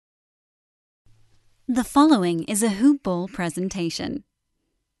The following is a Hoop Ball presentation.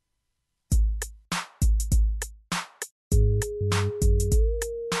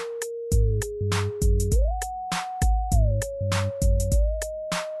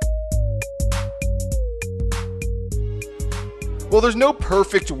 Well, there's no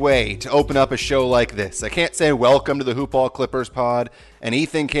perfect way to open up a show like this. I can't say welcome to the Hoop Ball Clippers pod, and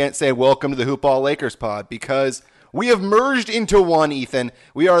Ethan can't say welcome to the Hoop Ball Lakers pod because we have merged into one, Ethan.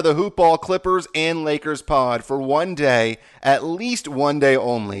 We are the Hoop Ball Clippers and Lakers pod for one day, at least one day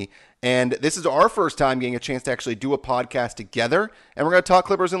only. And this is our first time getting a chance to actually do a podcast together, and we're going to talk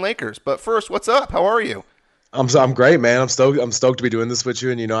Clippers and Lakers. But first, what's up? How are you? I'm great, man. I'm stoked to be doing this with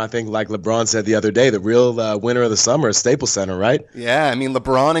you. And, I think like LeBron said the other day, the real winner of the summer is Staples Center, right? Yeah, I mean,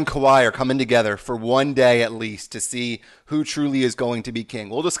 LeBron and Kawhi are coming together for one day at least to see who truly is going to be king.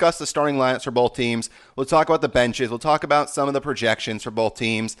 We'll discuss the starting lineups for both teams. We'll talk about the benches. We'll talk about some of the projections for both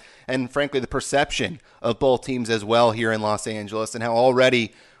teams and, frankly, the perception of both teams as well here in Los Angeles and how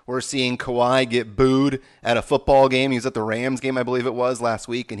already we're seeing Kawhi get booed at a football game. He was at the Rams game, I believe it was, last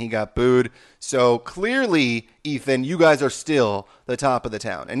week, and he got booed. So clearly, Ethan, you guys are still the top of the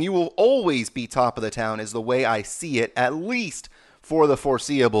town. And you will always be top of the town is the way I see it, at least for the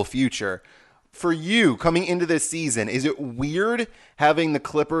foreseeable future. For you, coming into this season, is it weird having the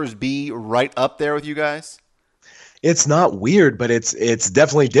Clippers be right up there with you guys? It's not weird, but it's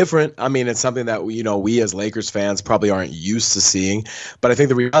definitely different. I mean, it's something that we as Lakers fans probably aren't used to seeing. But I think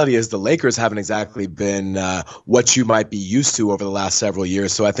the reality is the Lakers haven't exactly been what you might be used to over the last several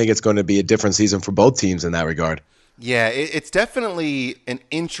years. So I think it's going to be a different season for both teams in that regard. Yeah, it's definitely an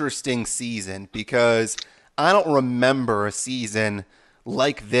interesting season because I don't remember a season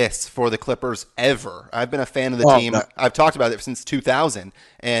like this for the Clippers ever. I've been a fan of the team. No. I've talked about it since 2000,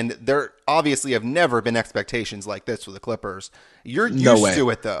 and there obviously have never been expectations like this for the Clippers. You're used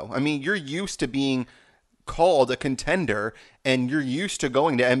to it, though. I mean, you're used to being called a contender, and you're used to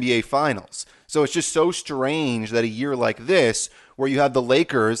going to NBA Finals. So it's just so strange that a year like this, where you have the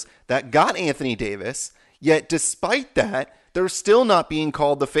Lakers that got Anthony Davis, yet despite that, they're still not being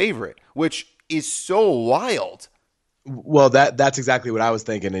called the favorite, which is so wild. Well, that's exactly what I was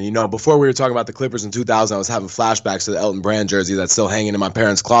thinking. And, before we were talking about the Clippers in 2000, I was having flashbacks to the Elton Brand jersey that's still hanging in my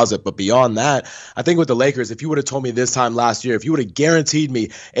parents' closet. But beyond that, I think with the Lakers, if you would have told me this time last year, if you would have guaranteed me,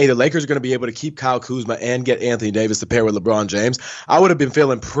 hey, the Lakers are going to be able to keep Kyle Kuzma and get Anthony Davis to pair with LeBron James, I would have been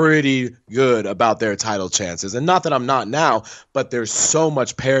feeling pretty good about their title chances. And not that I'm not now, but there's so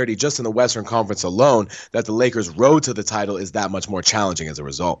much parity just in the Western Conference alone that the Lakers' road to the title is that much more challenging as a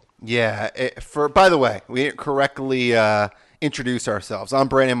result. Yeah. By the way, we didn't correctly introduce ourselves. I'm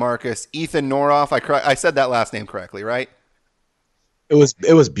Brandon Marcus. Ethan Norof. I said that last name correctly, right? It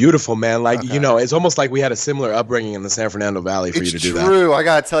was beautiful, man. Like, okay. It's almost like we had a similar upbringing in the San Fernando Valley for you to do that. It's true. I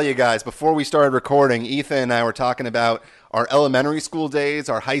got to tell you guys, before we started recording, Ethan and I were talking about our elementary school days,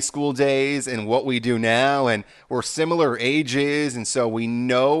 our high school days, and what we do now. And we're similar ages, and so we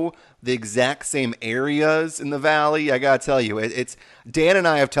know the exact same areas in the valley. I got to tell you, it's Dan and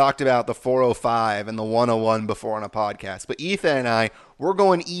I have talked about the 405 and the 101 before on a podcast, but Ethan and I, we're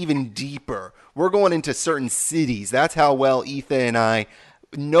going even deeper. We're going into certain cities. That's how well Ethan and I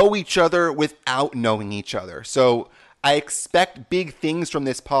know each other without knowing each other. So I expect big things from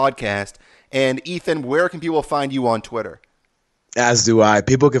this podcast. And Ethan, where can people find you on Twitter? As do I.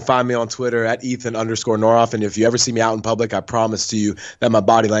 People can find me on Twitter at Ethan_Norof. And if you ever see me out in public, I promise to you that my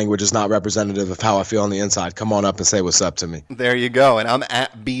body language is not representative of how I feel on the inside. Come on up and say what's up to me. There you go. And I'm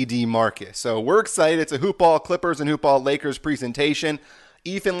at BD Marcus. So we're excited. It's a Hoop Ball Clippers and Hoop Ball Lakers presentation.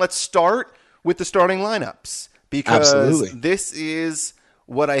 Ethan, let's start with the starting lineups because Absolutely. This is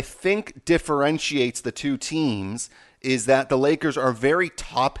what I think differentiates the two teams is that the Lakers are very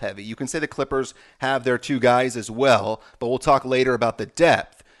top-heavy. You can say the Clippers have their two guys as well, but we'll talk later about the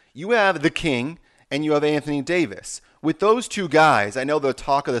depth. You have the King, and you have Anthony Davis. With those two guys, I know the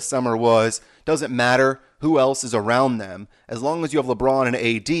talk of the summer was, doesn't matter who else is around them. As long as you have LeBron and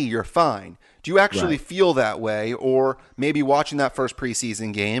AD, you're fine. Do you actually feel that way, or maybe watching that first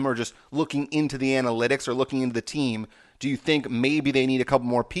preseason game, or just looking into the analytics or looking into the team, do you think maybe they need a couple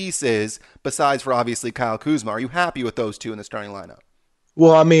more pieces besides for obviously Kyle Kuzma? Are you happy with those two in the starting lineup?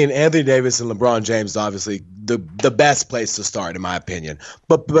 Well, I mean, Anthony Davis and LeBron James is obviously the best place to start, in my opinion.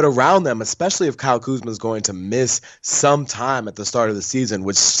 But around them, especially if Kyle Kuzma is going to miss some time at the start of the season,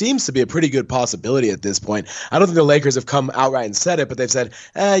 which seems to be a pretty good possibility at this point. I don't think the Lakers have come outright and said it, but they've said,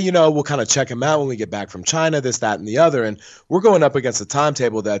 we'll kind of check him out when we get back from China, this, that, and the other. And we're going up against a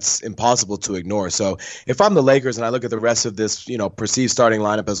timetable that's impossible to ignore. So if I'm the Lakers and I look at the rest of this, perceived starting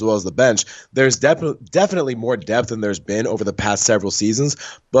lineup as well as the bench, there's definitely more depth than there's been over the past several seasons.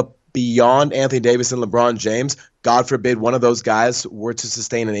 But beyond Anthony Davis and LeBron James, God forbid one of those guys were to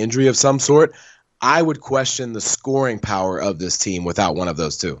sustain an injury of some sort, I would question the scoring power of this team without one of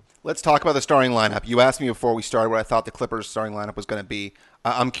those two. Let's talk about the starting lineup. You asked me before we started what I thought the Clippers' starting lineup was going to be.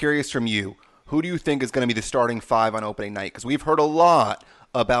 I'm curious from you, who do you think is going to be the starting five on opening night? Because we've heard a lot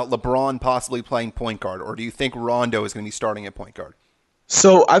about LeBron possibly playing point guard, or do you think Rondo is going to be starting at point guard?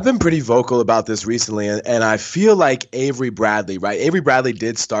 So I've been pretty vocal about this recently, and I feel like Avery Bradley, right? Avery Bradley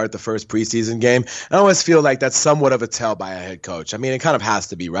did start the first preseason game. I always feel like that's somewhat of a tell by a head coach. I mean, it kind of has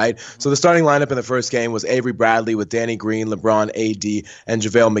to be, right? So the starting lineup in the first game was Avery Bradley with Danny Green, LeBron, AD, and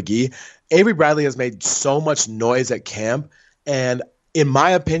JaVale McGee. Avery Bradley has made so much noise at camp, and in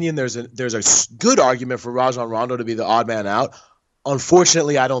my opinion, there's a good argument for Rajon Rondo to be the odd man out.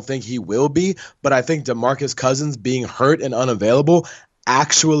 Unfortunately, I don't think he will be, but I think DeMarcus Cousins being hurt and unavailable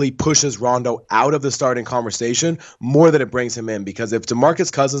actually pushes Rondo out of the starting conversation more than it brings him in, because if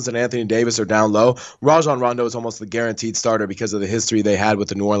DeMarcus Cousins and Anthony Davis are down low, Rajon Rondo is almost the guaranteed starter because of the history they had with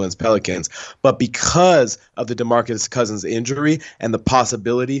the New Orleans Pelicans. But because of the DeMarcus Cousins injury and the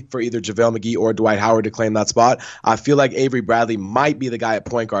possibility for either JaVale McGee or Dwight Howard to claim that spot, I feel like Avery Bradley might be the guy at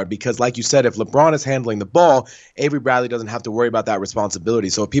point guard because, like you said, if LeBron is handling the ball, Avery Bradley doesn't have to worry about that responsibility.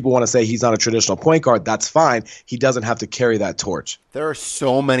 So if people want to say he's not a traditional point guard, that's fine. He doesn't have to carry that torch. There are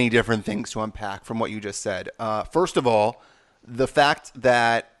so many different things to unpack from what you just said. First of all, the fact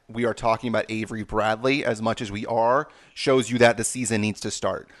that we are talking about Avery Bradley as much as we are shows you that the season needs to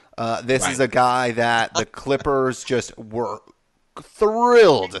start. This is a guy that the Clippers just were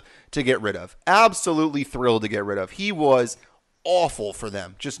thrilled to get rid of. Absolutely thrilled to get rid of. He was awful for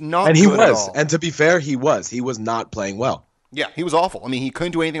them. Just not good at all. And to be fair, he was not playing well. Yeah, he was awful. I mean, he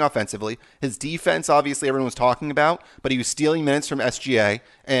couldn't do anything offensively. His defense, obviously, everyone was talking about, but he was stealing minutes from SGA,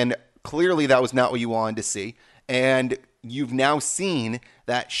 and clearly that was not what you wanted to see. And you've now seen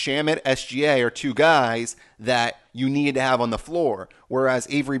that Shamet, SGA are two guys that you needed to have on the floor, whereas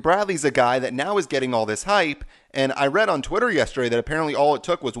Avery Bradley's a guy that now is getting all this hype. And I read on Twitter yesterday that apparently all it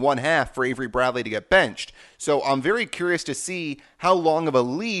took was one half for Avery Bradley to get benched. So I'm very curious to see how long of a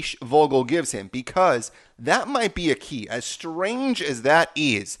leash Vogel gives him, because that might be a key. As strange as that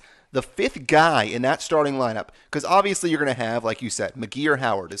is, the fifth guy in that starting lineup, because obviously you're going to have, like you said, McGee or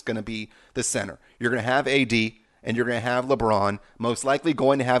Howard is going to be the center. You're going to have AD, and you're going to have LeBron, most likely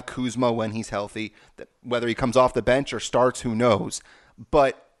going to have Kuzma when he's healthy. Whether he comes off the bench or starts, who knows.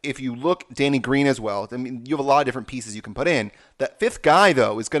 But if you look, Danny Green as well, I mean, you have a lot of different pieces you can put in. That fifth guy,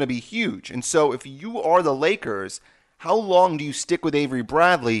 though, is going to be huge. And so if you are the Lakers, how long do you stick with Avery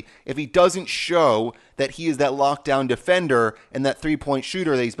Bradley if he doesn't show that he is that lockdown defender and that three-point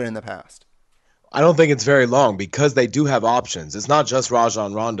shooter that he's been in the past? I don't think it's very long because they do have options. It's not just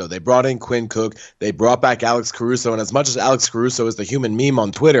Rajon Rondo. They brought in Quinn Cook. They brought back Alex Caruso. And as much as Alex Caruso is the human meme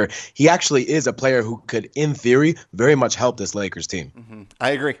on Twitter, he actually is a player who could, in theory, very much help this Lakers team. Mm-hmm.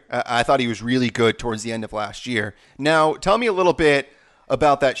 I agree. I thought he was really good towards the end of last year. Now, tell me a little bit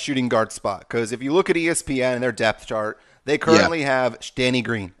about that shooting guard spot, because if you look at ESPN and their depth chart, they currently have Danny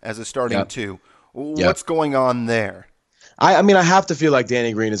Green as a starting two. What's going on there? I mean, I have to feel like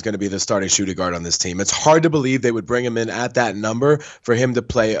Danny Green is going to be the starting shooting guard on this team. It's hard to believe they would bring him in at that number for him to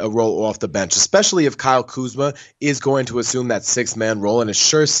play a role off the bench, especially if Kyle Kuzma is going to assume that sixth-man role, and it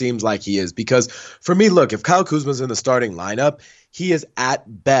sure seems like he is. Because for me, look, if Kyle Kuzma's in the starting lineup, he is at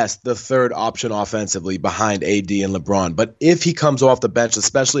best the third option offensively behind AD and LeBron. But if he comes off the bench,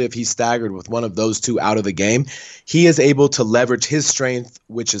 especially if he's staggered with one of those two out of the game, he is able to leverage his strength,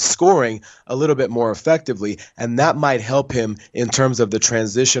 which is scoring, a little bit more effectively. And that might help him in terms of the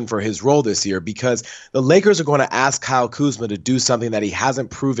transition for his role this year, because the Lakers are going to ask Kyle Kuzma to do something that he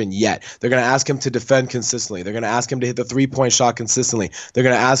hasn't proven yet. They're going to ask him to defend consistently. They're going to ask him to hit the three-point shot consistently. They're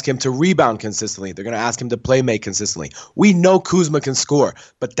going to ask him to rebound consistently. They're going to ask him to play make consistently. We know Kuzma can score,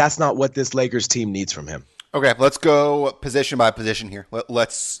 but that's not what this Lakers team needs from him. Okay, let's go position by position here.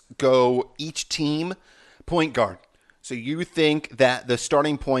 Let's go each team point guard. So you think that the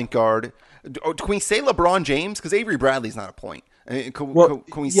starting point guard, can we say LeBron James? Because Avery Bradley's not a point. Can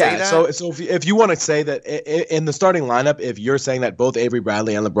we say that? So if you want to say that in the starting lineup, if you're saying that both Avery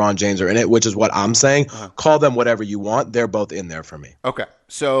Bradley and LeBron James are in it, which is what I'm saying, call them whatever you want. They're both in there for me. Okay,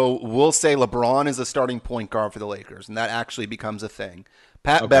 so we'll say LeBron is a starting point guard for the Lakers, and that actually becomes a thing.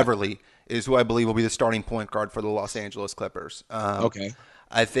 Pat Beverly is who I believe will be the starting point guard for the Los Angeles Clippers.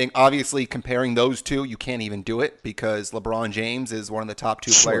 I think, obviously, comparing those two, you can't even do it because LeBron James is one of the top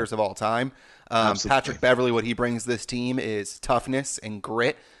two players of all time. Patrick Beverly, what he brings this team is toughness and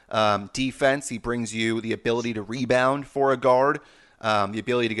grit. Defense, he brings you the ability to rebound for a guard, the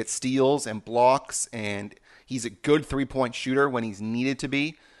ability to get steals and blocks, and he's a good three-point shooter when he's needed to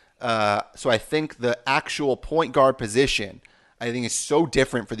be. So I think the actual point guard position, I think, is so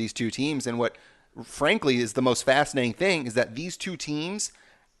different for these two teams. And what, frankly, is the most fascinating thing is that these two teams,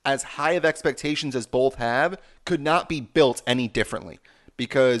 as high of expectations as both have, could not be built any differently.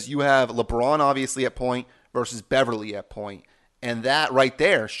 Because you have LeBron obviously at point versus Beverly at point. And that right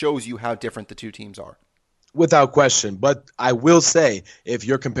there shows you how different the two teams are. Without question. But I will say, if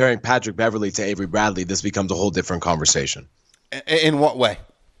you're comparing Patrick Beverly to Avery Bradley, this becomes a whole different conversation. In what way?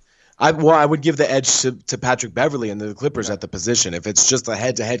 I would give the edge to Patrick Beverly and the Clippers at the position if it's just a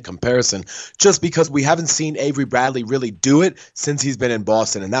head-to-head comparison, just because we haven't seen Avery Bradley really do it since he's been in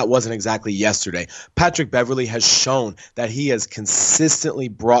Boston, and that wasn't exactly yesterday. Patrick Beverly has shown that he has consistently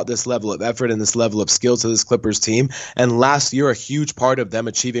brought this level of effort and this level of skill to this Clippers team, and last year a huge part of them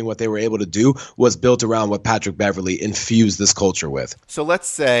achieving what they were able to do was built around what Patrick Beverly infused this culture with. So let's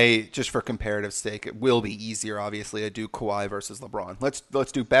say, just for comparative sake, it will be easier, obviously, to do Kawhi versus LeBron.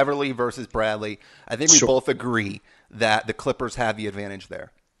 Let's do Beverly versus Bradley. I think we both agree that the Clippers have the advantage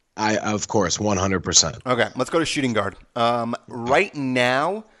there. Of course, 100%. Okay, let's go to shooting guard. Right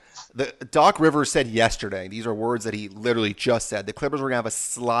now, Doc Rivers said yesterday, these are words that he literally just said, the Clippers were going to have a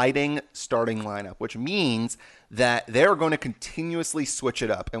sliding starting lineup, which means that they're going to continuously switch it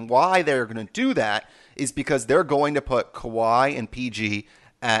up. And why they're going to do that is because they're going to put Kawhi and PG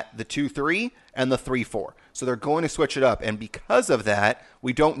at the 2-3 and the 3-4. So they're going to switch it up. And because of that,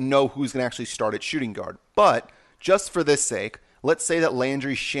 we don't know who's going to actually start at shooting guard. But just for this sake, let's say that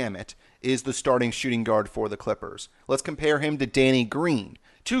Landry Shamet is the starting shooting guard for the Clippers. Let's compare him to Danny Green.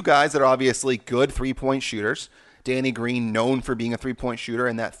 Two guys that are obviously good three-point shooters. Danny Green known for being a three-point shooter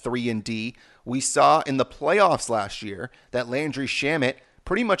and that 3-and-D. We saw in the playoffs last year that Landry Shamet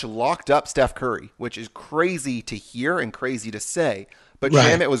pretty much locked up Steph Curry, which is crazy to hear and crazy to say. But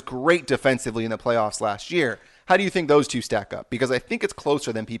Shamet was great defensively in the playoffs last year. How do you think those two stack up? Because I think it's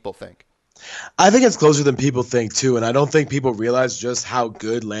closer than people think. I think it's closer than people think, too, and I don't think people realize just how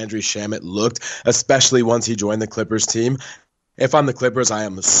good Landry Shamet looked, especially once he joined the Clippers team. If I'm the Clippers, I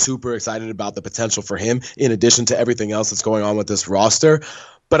am super excited about the potential for him, in addition to everything else that's going on with this roster.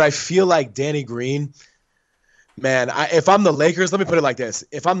 But I feel like Danny Green... Man, if I'm the Lakers, let me put it like this.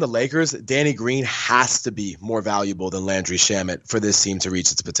 If I'm the Lakers, Danny Green has to be more valuable than Landry Shamet for this team to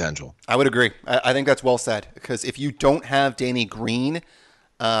reach its potential. I would agree. I think that's well said. Because if you don't have Danny Green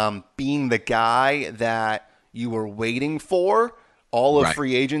being the guy that you were waiting for all of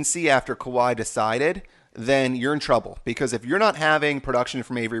free agency after Kawhi decided, then you're in trouble. Because if you're not having production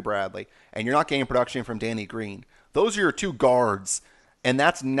from Avery Bradley and you're not getting production from Danny Green, those are your two guards. And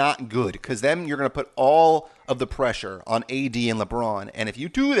that's not good because then you're going to put all of the pressure on AD and LeBron. And if you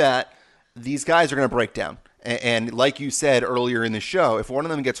do that, these guys are going to break down. And like you said earlier in the show, if one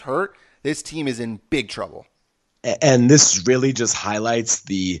of them gets hurt, this team is in big trouble. And this really just highlights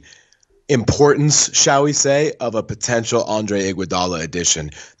the importance, shall we say, of a potential Andre Iguodala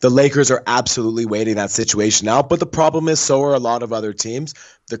addition. The Lakers are absolutely waiting that situation out, but the problem is so are a lot of other teams.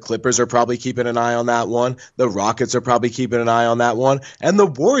 The Clippers are probably keeping an eye on that one. The Rockets are probably keeping an eye on that one. And the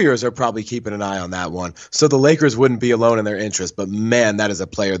Warriors are probably keeping an eye on that one. So the Lakers wouldn't be alone in their interest. But, man, that is a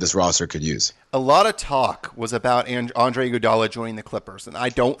player this roster could use. A lot of talk was about Andre Iguodala joining the Clippers, and I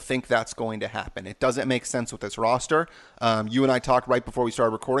don't think that's going to happen. It doesn't make sense with this roster. You and I talked right before we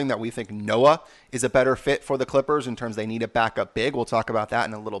started recording that we think Noah is a better fit for the Clippers in terms they need a backup big. We'll talk about that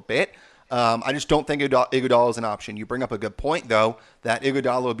in a little bit. I just don't think Iguodala is an option. You bring up a good point, though, that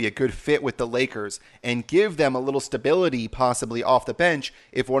Iguodala would be a good fit with the Lakers and give them a little stability possibly off the bench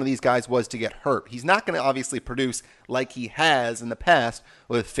if one of these guys was to get hurt. He's not going to obviously produce like he has in the past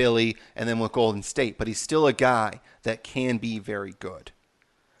with Philly and then with Golden State, but he's still a guy that can be very good.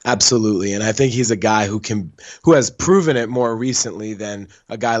 Absolutely, and I think he's a guy who has proven it more recently than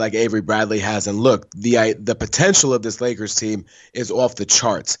a guy like Avery Bradley has. And look, the potential of this Lakers team is off the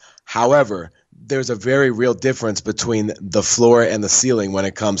charts. However, there's a very real difference between the floor and the ceiling when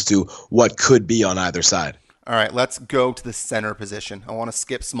it comes to what could be on either side. All right, let's go to the center position. I want to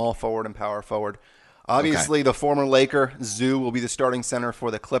skip small forward and power forward. Obviously, the former Laker, Zoo, will be the starting center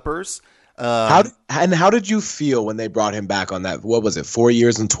for the Clippers. How did you feel when they brought him back on that? What was it, 4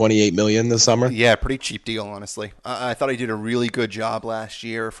 years and $28 million this summer? Yeah, pretty cheap deal, honestly. I thought he did a really good job last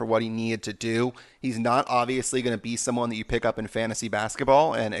year for what he needed to do. He's not obviously going to be someone that you pick up in fantasy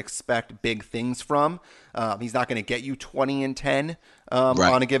basketball and expect big things from. He's not going to get you 20 and 10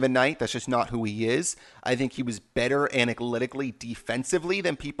 on a given night. That's just not who he is. I think he was better analytically defensively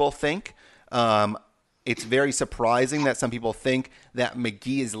than people think. It's very surprising that some people think that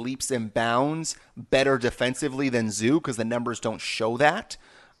McGee is leaps and bounds better defensively than Zoo because the numbers don't show that.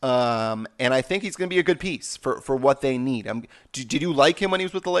 And I think he's going to be a good piece for what they need. Did you like him when he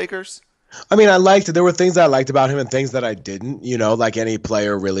was with the Lakers? I mean, there were things that I liked about him and things that I didn't, like any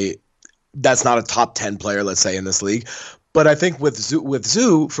player really that's not a top 10 player, let's say, in this league. But I think with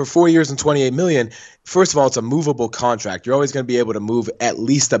Zoo for 4 years and $28 million, first of all, it's a movable contract. You're always going to be able to move at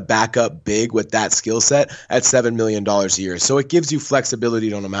least a backup big with that skill set at $7 million a year. So it gives you flexibility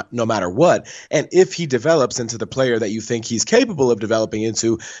no matter what. And if he develops into the player that you think he's capable of developing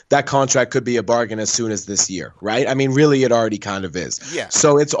into, that contract could be a bargain as soon as this year, right? I mean, really, it already kind of is. Yeah.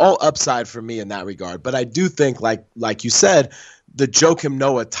 So it's all upside for me in that regard. But I do think, like you said, the Joakim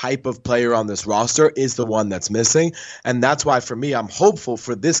Noah type of player on this roster is the one that's missing. And that's why, for me, I'm hopeful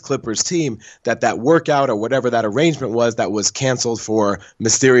for this Clippers team that workout or whatever that arrangement was that was canceled for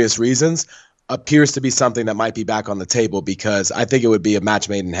mysterious reasons appears to be something that might be back on the table, because I think it would be a match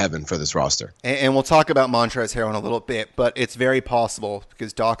made in heaven for this roster. And we'll talk about Montrezl Harrell in a little bit, but it's very possible,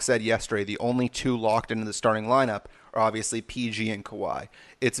 because Doc said yesterday the only two locked into the starting lineup are obviously PG and Kawhi.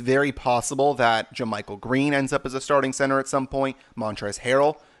 It's very possible that JaMychal Green ends up as a starting center at some point. Montrezl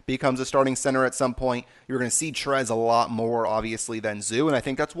Harrell becomes a starting center at some point. You're going to see Trez a lot more, obviously, than Zoo, and I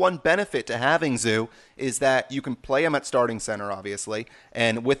think that's one benefit to having Zoo, is that you can play him at starting center, obviously,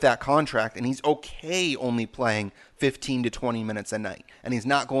 and with that contract, and he's okay only playing 15 to 20 minutes a night, and he's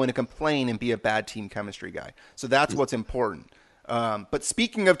not going to complain and be a bad team chemistry guy. So that's what's important. But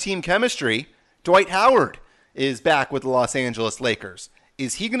speaking of team chemistry, Dwight Howard is back with the Los Angeles Lakers.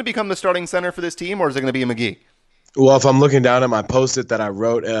 Is he going to become the starting center for this team, or is it going to be McGee? Well, if I'm looking down at my Post-it that I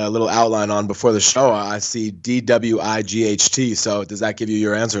wrote a little outline on before the show, I see DWIGHT. So does that give you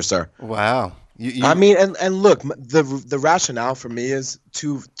your answer, sir? Wow. I mean, and look, the rationale for me is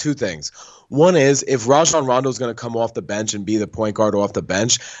two things. One is, if Rajon Rondo is going to come off the bench and be the point guard off the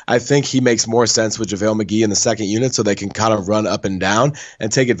bench, I think he makes more sense with JaVale McGee in the second unit, so they can kind of run up and down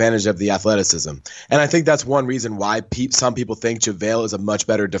and take advantage of the athleticism. And I think that's one reason why some people think JaVale is a much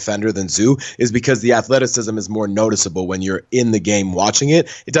better defender than Zoo, is because the athleticism is more noticeable when you're in the game watching it.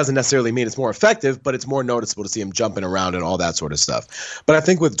 It doesn't necessarily mean it's more effective, but it's more noticeable to see him jumping around and all that sort of stuff. But I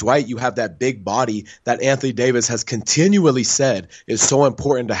think with Dwight, you have that big body that Anthony Davis has continually said is so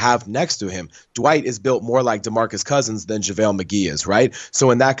important to have next to him. Dwight is built more like DeMarcus Cousins than JaVale McGee is, right?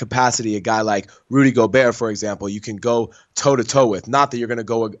 So in that capacity, a guy like Rudy Gobert, for example, you can go toe-to-toe with. Not that you're going to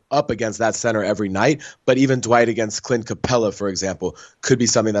go up against that center every night, but even Dwight against Clint Capella, for example, could be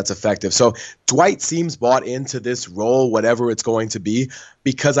something that's effective. So Dwight seems bought into this role, whatever it's going to be,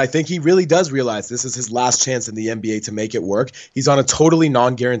 because I think he really does realize this is his last chance in the NBA to make it work. He's on a totally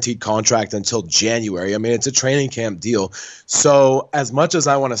non-guaranteed contract until January. I mean, it's a training camp deal. So as much as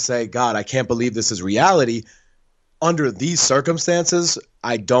I want to say, God, I can't believe this is reality, under these circumstances,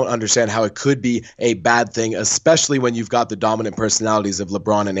 I don't understand how it could be a bad thing, especially when you've got the dominant personalities of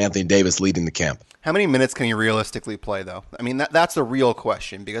LeBron and Anthony Davis leading the camp. How many minutes can he realistically play, though? I mean, that's a real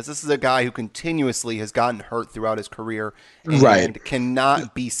question, because this is a guy who continuously has gotten hurt throughout his career and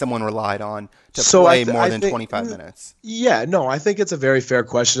cannot be someone relied on to play more than 25 minutes. Yeah, no, I think it's a very fair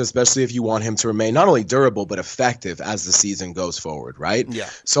question, especially if you want him to remain not only durable but effective as the season goes forward, right? Yeah.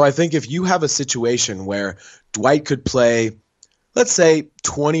 So I think if you have a situation where Dwight could play, let's say,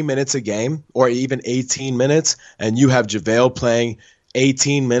 20 minutes a game or even 18 minutes, and you have JaVale playing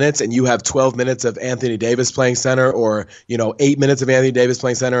 18 minutes and you have 12 minutes of Anthony Davis playing center, or 8 minutes of Anthony Davis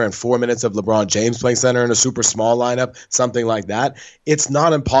playing center and 4 minutes of LeBron James playing center in a super small lineup, something like that, it's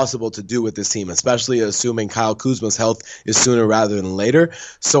not impossible to do with this team, especially assuming Kyle Kuzma's health is sooner rather than later.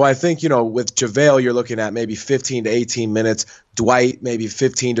 So I think, with JaVale, you're looking at maybe 15 to 18 minutes, Dwight maybe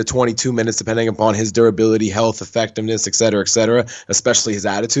 15 to 22 minutes, depending upon his durability, health, effectiveness, et cetera, especially his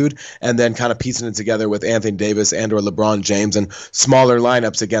attitude, and then kind of piecing it together with Anthony Davis and or LeBron James and smaller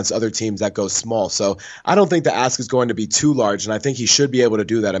lineups against other teams that go small. So I don't think the ask is going to be too large, and I think he should be able to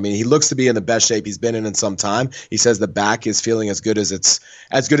do that. I mean, he looks to be in the best shape he's been in some time. He says the back is feeling as good as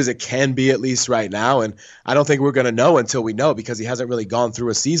it can be, at least right now, and I don't think we're going to know until we know, because he hasn't really gone through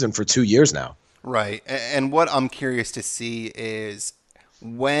a season for 2 years now. Right. And what I'm curious to see is,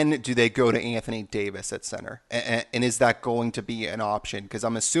 when do they go to Anthony Davis at center? And is that going to be an option? Because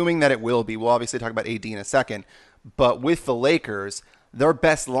I'm assuming that it will be. We'll obviously talk about AD in a second. But with the Lakers, their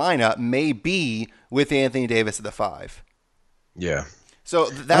best lineup may be with Anthony Davis at the 5. Yeah. So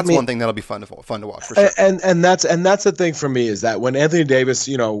that's one thing that'll be fun to watch for sure. And that's the thing for me, is that when Anthony Davis,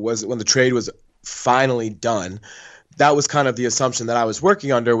 when the trade was finally done, that was kind of the assumption that I was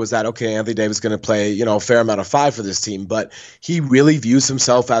working under, was that, okay, Anthony Davis is going to play, a fair amount of five for this team, but he really views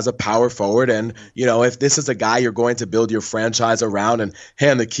himself as a power forward. And, if this is a guy you're going to build your franchise around and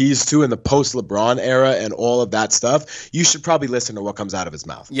hand the keys to in the post LeBron era and all of that stuff, you should probably listen to what comes out of his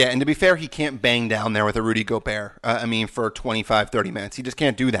mouth. Yeah. And to be fair, he can't bang down there with a Rudy Gobert. For 25, 30 minutes, he just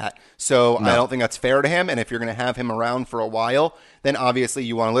can't do that. So no. I don't think that's fair to him. And if you're going to have him around for a while, then obviously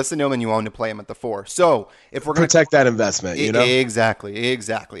you want to listen to him and you want to play him at the 4. So if we're going to protect that investment, Exactly.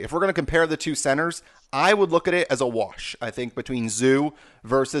 If we're going to compare the two centers, I would look at it as a wash. I think between Zoo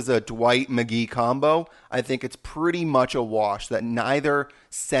versus a Dwight McGee combo, I think it's pretty much a wash that neither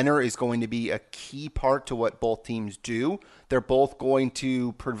center is going to be a key part to what both teams do. They're both going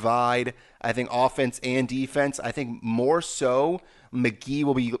to provide, I think, offense and defense. I think more so McGee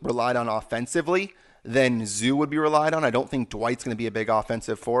will be relied on offensively than Zoo would be relied on. I don't think Dwight's going to be a big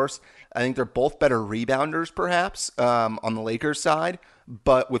offensive force. I think they're both better rebounders, perhaps, on the Lakers side.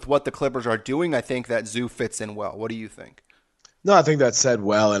 But with what the Clippers are doing, I think that Zoo fits in well. What do you think? No, I think that's said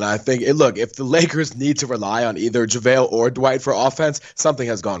well. And I think, look, if the Lakers need to rely on either JaVale or Dwight for offense, something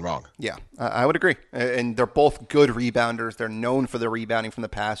has gone wrong. Yeah, I would agree. And they're both good rebounders. They're known for their rebounding from the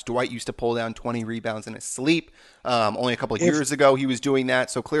past. Dwight used to pull down 20 rebounds in his sleep. Only a couple of years ago, he was doing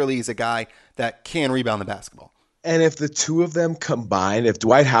that. So clearly he's a guy that can rebound the basketball. And if the two of them combine, if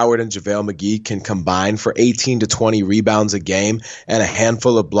Dwight Howard and JaVale McGee can combine for 18 to 20 rebounds a game and a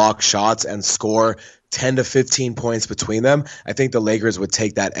handful of block shots and score 10 to 15 points between them, I think the Lakers would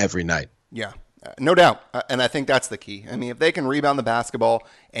take that every night. Yeah, no doubt. And I think that's the key. I mean, if they can rebound the basketball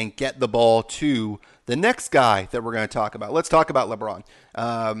and get the ball to the next guy that we're going to talk about, let's talk about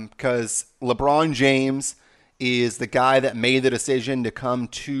LeBron. Because LeBron James is the guy that made the decision to come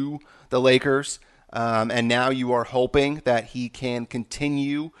to the Lakers. And now you are hoping that he can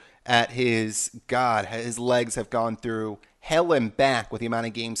continue at his legs have gone through hell and back with the amount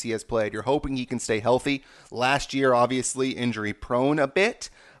of games he has played. You're hoping he can stay healthy. Last year, obviously, injury prone a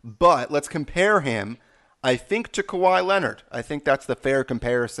bit, but let's compare him, I think, to Kawhi Leonard. I think that's the fair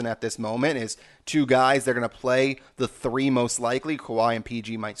comparison at this moment, is two guys that are going to play the 3 most likely. Kawhi and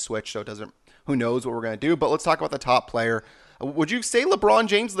PG might switch, so who knows what we're going to do, but let's talk about the top player. Would you say LeBron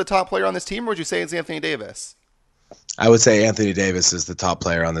James is the top player on this team, or would you say it's Anthony Davis? I would say Anthony Davis is the top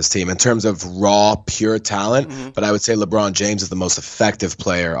player on this team in terms of raw, pure talent, but I would say LeBron James is the most effective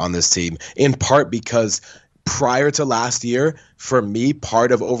player on this team, in part because prior to last year, for me,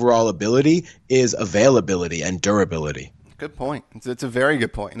 part of overall ability is availability and durability. Good point. It's a very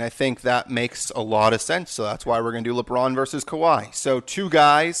good point, and I think that makes a lot of sense, so that's why we're going to do LeBron versus Kawhi. So two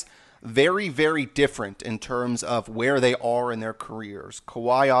guys very, very different in terms of where they are in their careers.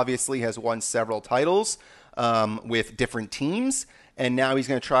 Kawhi obviously has won several titles with different teams, and now he's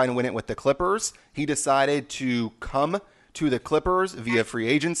going to try and win it with the Clippers. He decided to come to the Clippers via free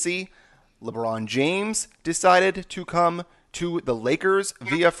agency. LeBron James decided to come to the Lakers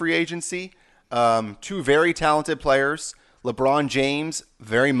via free agency. Two very talented players. LeBron James,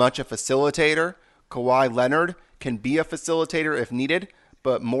 very much a facilitator. Kawhi Leonard can be a facilitator if needed,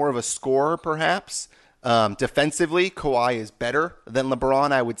 but more of a scorer perhaps. Defensively, Kawhi is better than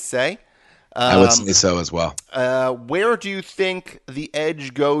LeBron, I would say. I would say so as well. Where do you think the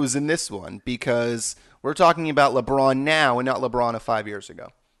edge goes in this one? Because we're talking about LeBron now and not LeBron of 5 years ago.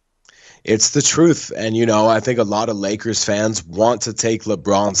 It's the truth. And, I think a lot of Lakers fans want to take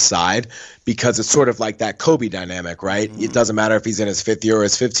LeBron's side because it's sort of like that Kobe dynamic, right? It doesn't matter if he's in his 5th year or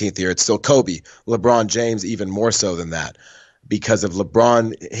his 15th year. It's still Kobe. LeBron James, even more so than that, because of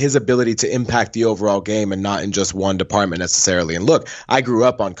LeBron, his ability to impact the overall game and not in just one department necessarily. And look, I grew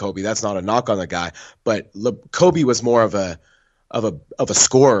up on Kobe. That's not a knock on the guy, but Kobe was more of a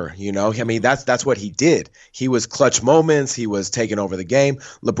scorer, I mean, that's what he did. He was clutch moments. He was taking over the game.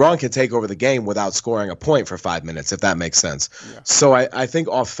 LeBron can take over the game without scoring a point for 5 minutes, if that makes sense. Yeah. So I think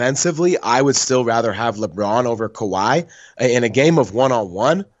offensively, I would still rather have LeBron over Kawhi. In a game of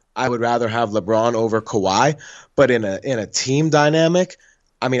one-on-one, I would rather have LeBron over Kawhi. But in a team dynamic,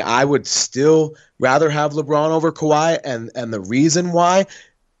 I mean, I would still rather have LeBron over Kawhi. And the reason why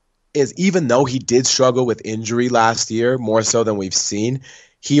is, even though he did struggle with injury last year, more so than we've seen,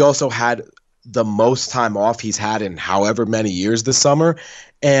 he also had the most time off he's had in however many years this summer.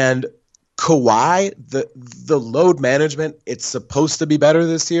 And Kawhi, the load management, it's supposed to be better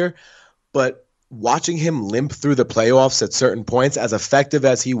this year, but watching him limp through the playoffs at certain points, as effective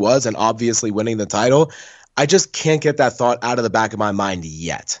as he was and obviously winning the title, I just can't get that thought out of the back of my mind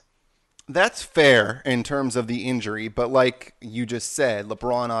yet. That's fair in terms of the injury, but like you just said,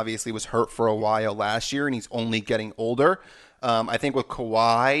 LeBron obviously was hurt for a while last year, and he's only getting older. I think with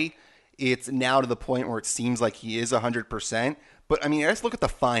Kawhi, it's now to the point where it seems like he is 100%. But, I mean, let's look at the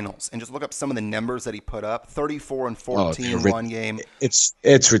finals and just look up some of the numbers that he put up. 34 and 14 in one game.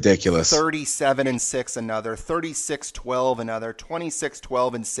 It's ridiculous. 37 and 6 another. 36-12 another.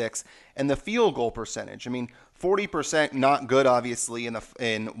 26-12 and 6. And the field goal percentage, I mean, 40% not good, obviously,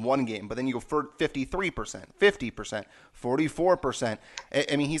 in one game. But then you go for 53%, 50%, 44%.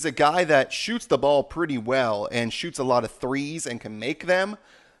 I mean, he's a guy that shoots the ball pretty well and shoots a lot of threes and can make them.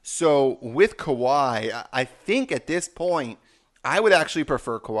 So with Kawhi, I think at this point, I would actually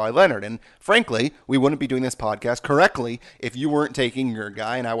prefer Kawhi Leonard. And frankly, we wouldn't be doing this podcast correctly if you weren't taking your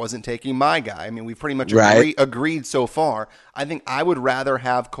guy and I wasn't taking my guy. I mean, we've pretty much agreed so far. I think I would rather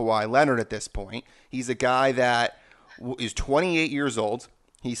have Kawhi Leonard at this point. He's a guy that is 28 years old.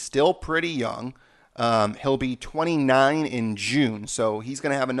 He's still pretty young. He'll be 29 in June. So he's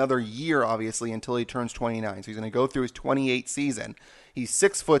going to have another year, obviously, until he turns 29. So he's going to go through his 28th season. He's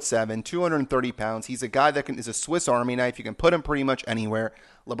 6'7", 230 pounds. He's a guy that is a Swiss Army knife. You can put him pretty much anywhere.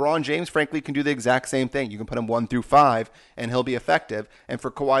 LeBron James, frankly, can do the exact same thing. You can put him 1 through 5, and he'll be effective. And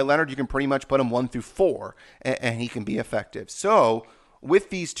for Kawhi Leonard, you can pretty much put him 1 through 4, and he can be effective. So with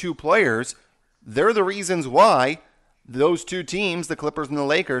these two players, they're the reasons why those two teams, the Clippers and the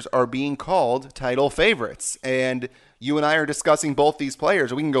Lakers, are being called title favorites. And you and I are discussing both these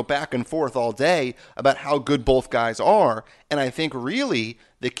players. We can go back and forth all day about how good both guys are. And I think really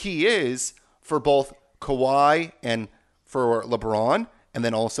the key is for both Kawhi and for LeBron, and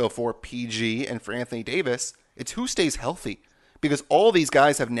then also for PG and for Anthony Davis, it's who stays healthy. Because all these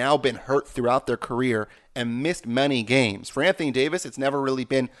guys have now been hurt throughout their career and missed many games. For Anthony Davis, it's never really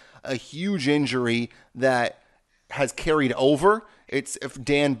been a huge injury that has carried over. It's if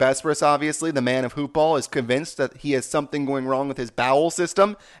Dan Besbris, obviously, the man of hoopball, is convinced that he has something going wrong with his bowel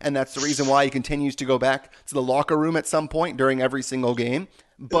system, and that's the reason why he continues to go back to the locker room at some point during every single game.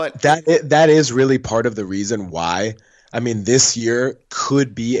 But that is really part of the reason why. I mean, this year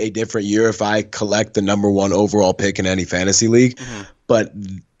could be a different year if I collect the number 1 overall pick in any fantasy league. Mm-hmm. But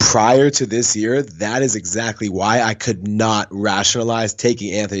prior to this year, that is exactly why I could not rationalize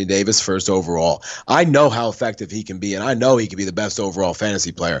taking Anthony Davis first overall. I know how effective he can be, and I know he can be the best overall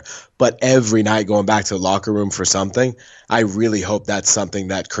fantasy player. But every night going back to the locker room for something, I really hope that's something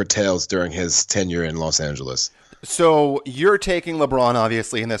that curtails during his tenure in Los Angeles. So you're taking LeBron,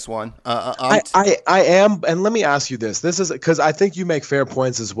 obviously, in this one. I am, and let me ask you this. This is because I think you make fair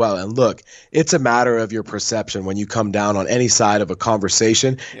points as well. And look, it's a matter of your perception when you come down on any side of a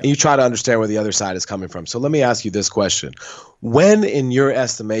conversation and you try to understand where the other side is coming from. So let me ask you this question. When, in your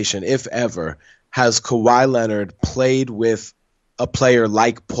estimation, if ever, has Kawhi Leonard played with a player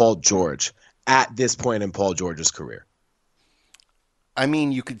like Paul George at this point in Paul George's career? I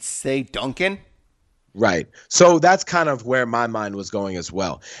mean, you could say Duncan. Right. So that's kind of where my mind was going as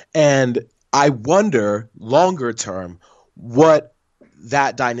well. And I wonder, longer term, what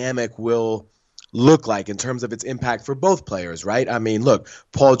that dynamic will look like in terms of its impact for both players, right? I mean, look,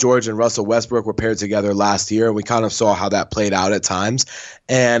 Paul George and Russell Westbrook were paired together last year, and we kind of saw how that played out at times.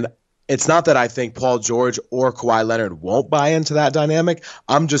 And it's not that I think Paul George or Kawhi Leonard won't buy into that dynamic.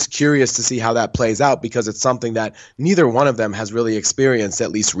 I'm just curious to see how that plays out because it's something that neither one of them has really experienced,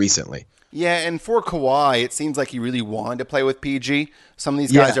 at least recently. Yeah, and for Kawhi, it seems like he really wanted to play with PG. Some of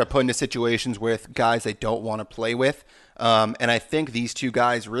these guys are put into situations with guys they don't want to play with. And I think these two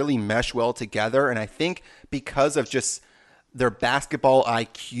guys really mesh well together. And I think because of just their basketball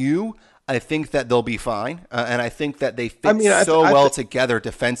IQ, I think that they'll be fine. And I think that they fit well together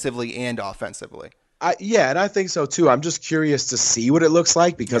defensively and offensively. And I think so too. I'm just curious to see what it looks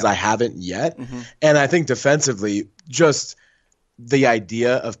like because I haven't yet. Mm-hmm. And I think defensively, just the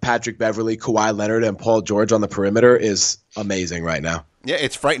idea of Patrick Beverley, Kawhi Leonard, and Paul George on the perimeter is amazing right now. Yeah,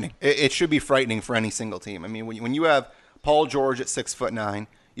 it's frightening. It should be frightening for any single team. I mean, when you have Paul George at 6'9",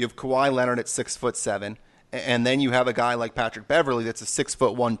 you have Kawhi Leonard at 6'7", and then you have a guy like Patrick Beverley that's a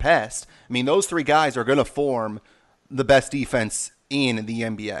 6'1" pest. I mean, those three guys are going to form the best defense in the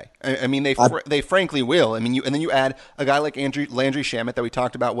NBA. I mean, they frankly will. I mean, and then you add a guy like Landry Shamet that we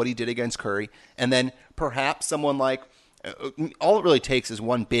talked about what he did against Curry, and then perhaps someone like all it really takes is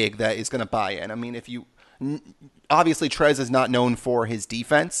one big that is going to buy in. I mean, obviously Trez is not known for his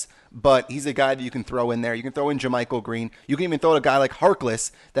defense, but he's a guy that you can throw in there. You can throw in JaMychal Green. You can even throw in a guy like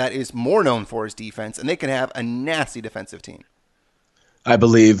Harkless that is more known for his defense, and they can have a nasty defensive team. I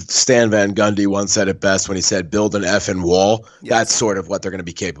believe Stan Van Gundy once said it best when he said, build an effing wall. Yes. That's sort of what they're going to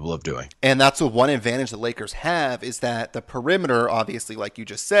be capable of doing. And that's the one advantage the Lakers have is that the perimeter, obviously, like you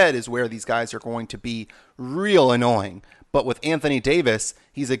just said, is where these guys are going to be real annoying. But with Anthony Davis,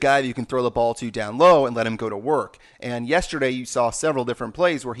 he's a guy that you can throw the ball to down low and let him go to work. And yesterday you saw several different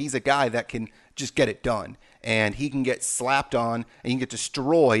plays where he's a guy that can just get it done. And he can get slapped on and he can get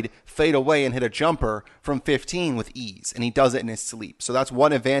destroyed, fade away, and hit a jumper from 15 with ease. And he does it in his sleep. So that's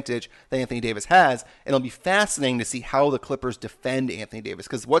one advantage that Anthony Davis has. And it'll be fascinating to see how the Clippers defend Anthony Davis.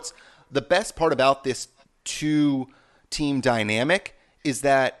 Because what's the best part about this two-team dynamic is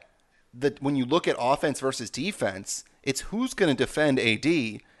that when you look at offense versus defense, it's who's going to defend AD,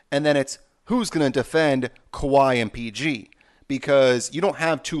 and then it's who's going to defend Kawhi and PG. Because you don't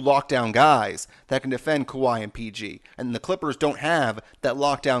have two lockdown guys that can defend Kawhi and PG. And the Clippers don't have that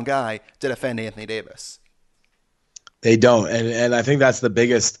lockdown guy to defend Anthony Davis. They don't. And I think that's the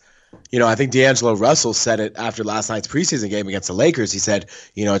biggest. I think D'Angelo Russell said it after last night's preseason game against the Lakers. He said,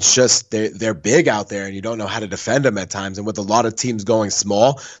 it's just they're big out there and you don't know how to defend them at times. And with a lot of teams going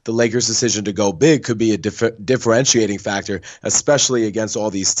small, the Lakers' decision to go big could be a differentiating factor, especially against all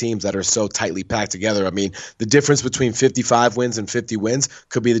these teams that are so tightly packed together. I mean, the difference between 55 wins and 50 wins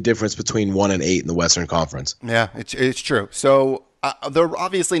could be the difference between 1 and 8 in the Western Conference. Yeah, it's true. So they're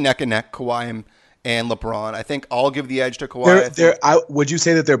obviously neck and neck, Kawhi and LeBron. I think I'll give the edge to Kawhi. Would you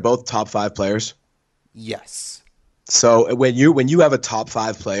say that they're both top 5 players? Yes. So when you have a top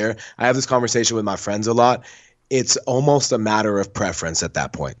 5 player, I have this conversation with my friends a lot. It's almost a matter of preference at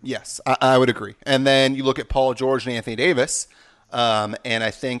that point. Yes, I would agree. And then you look at Paul George and Anthony Davis. And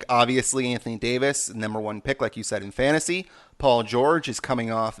I think obviously Anthony Davis, number 1 pick, like you said, in fantasy. Paul George is coming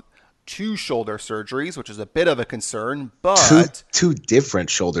off 2 shoulder surgeries, which is a bit of a concern, but two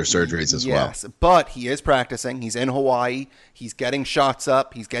different shoulder surgeries as well. Yes, but he is practicing. He's in Hawaii. He's getting shots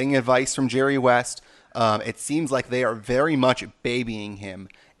up. He's getting advice from Jerry West. It seems like they are very much babying him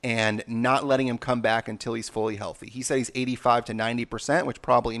and not letting him come back until he's fully healthy. He said he's 85 to 90%, which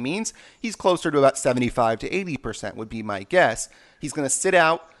probably means he's closer to about 75 to 80% would be my guess. He's going to sit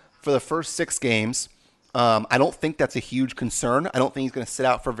out for the first 6 games. I don't think that's a huge concern. I don't think he's going to sit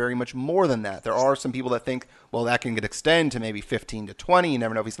out for very much more than that. There are some people that think, well, that can get extend to maybe 15 to 20. You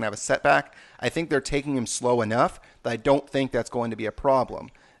never know if he's going to have a setback. I think they're taking him slow enough that I don't think that's going to be a problem.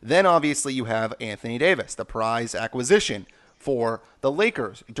 Then obviously you have Anthony Davis, the prize acquisition for the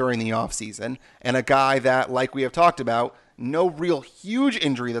Lakers during the offseason, and a guy that, like we have talked about, no real huge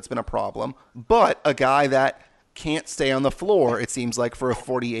injury that's been a problem, but a guy that can't stay on the floor, it seems like, for a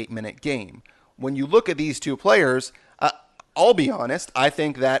 48-minute game. When you look at these two players, I'll be honest, I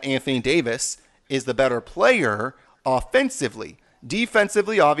think that Anthony Davis is the better player offensively.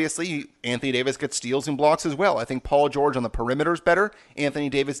 Defensively, obviously, Anthony Davis gets steals and blocks as well. I think Paul George on the perimeter is better. Anthony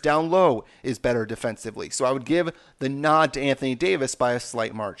Davis down low is better defensively. So I would give the nod to Anthony Davis by a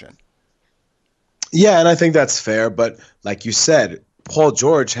slight margin. Yeah, and I think that's fair. But like you said, Paul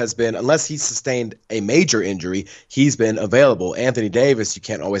George has been, unless he's sustained a major injury, he's been available. Anthony Davis, you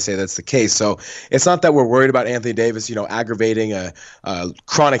can't always say that's the case. So it's not that we're worried about Anthony Davis, aggravating a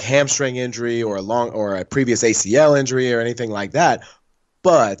chronic hamstring injury or a previous ACL injury or anything like that.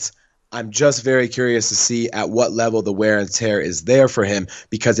 But I'm just very curious to see at what level the wear and tear is there for him,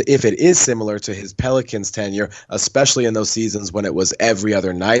 because if it is similar to his Pelicans tenure, especially in those seasons when it was every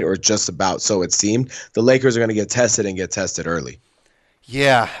other night or just about so it seemed, the Lakers are going to get tested early.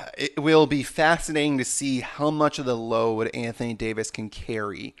 Yeah, it will be fascinating to see how much of the load Anthony Davis can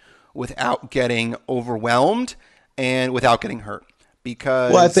carry without getting overwhelmed and without getting hurt.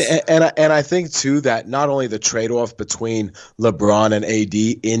 Because I think too that not only the trade-off between LeBron and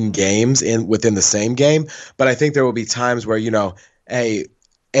AD in games within the same game, but I think there will be times where hey,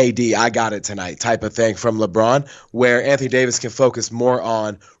 AD, I got it tonight type of thing from LeBron, where Anthony Davis can focus more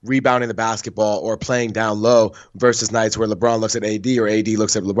on rebounding the basketball or playing down low versus nights where LeBron looks at AD or AD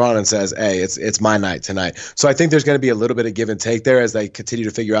looks at LeBron and says, hey, it's my night tonight. So I think there's going to be a little bit of give and take there as they continue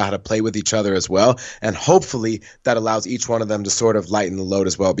to figure out how to play with each other as well. And hopefully that allows each one of them to sort of lighten the load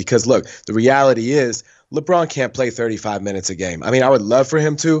as well. Because look, the reality is LeBron can't play 35 minutes a game. I mean, I would love for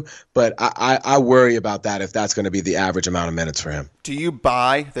him to, but I worry about that if that's going to be the average amount of minutes for him. Do you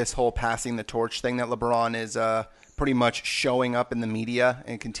buy this whole passing the torch thing that LeBron is pretty much showing up in the media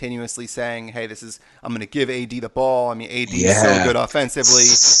and continuously saying, hey, I'm going to give AD the ball. I mean, AD is so good offensively.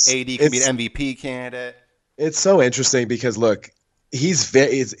 AD could be an MVP candidate. It's so interesting because, look,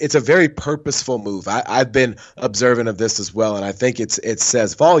 it's a very purposeful move. I've been observant of this as well, and I think it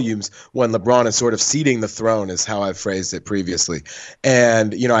says volumes when LeBron is sort of ceding the throne, is how I've phrased it previously.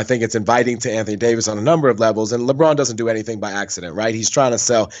 And I think it's inviting to Anthony Davis on a number of levels, and LeBron doesn't do anything by accident, right? He's trying to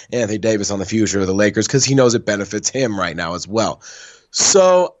sell Anthony Davis on the future of the Lakers because he knows it benefits him right now as well.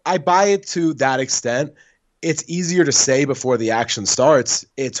 So I buy it to that extent. it's easier to say before the action starts.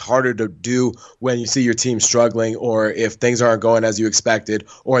 It's harder to do when you see your team struggling, or if things aren't going as you expected,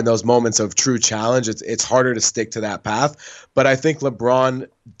 or in those moments of true challenge. It's harder to stick to that path. But I think LeBron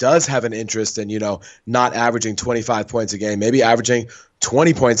does have an interest in, not averaging 25 points a game, maybe averaging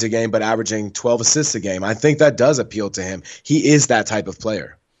 20 points a game, but averaging 12 assists a game. I think that does appeal to him. He is that type of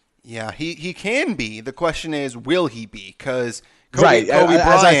player. Yeah, he can be. The question is, will he be? Because Kobe Bryant,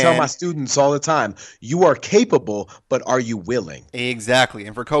 as I tell my students all the time, you are capable, but are you willing? Exactly.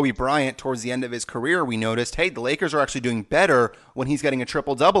 And for Kobe Bryant, towards the end of his career, we noticed, hey, the Lakers are actually doing better when he's getting a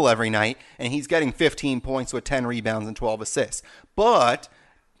triple-double every night, and he's getting 15 points with 10 rebounds and 12 assists. But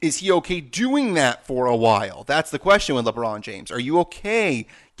is he okay doing that for a while? That's the question with LeBron James. Are you okay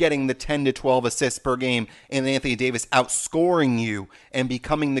getting the 10 to 12 assists per game and Anthony Davis outscoring you and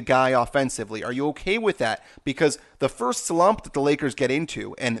becoming the guy offensively? Are you okay with that? Because the first slump that the Lakers get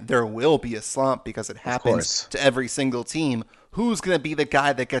into, and there will be a slump because it happens to every single team, who's going to be the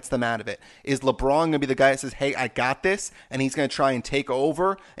guy that gets them out of it? Is LeBron going to be the guy that says, hey, I got this, and he's going to try and take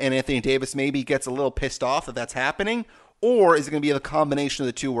over, and Anthony Davis maybe gets a little pissed off that that's happening? Or is it going to be the combination of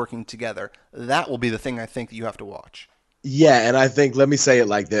the two working together? That will be the thing I think that you have to watch. Yeah, and I think, let me say it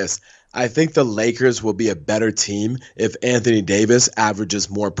like this. I think the Lakers will be a better team if Anthony Davis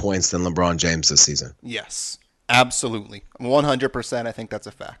averages more points than LeBron James this season. Yes, absolutely. 100%, I think that's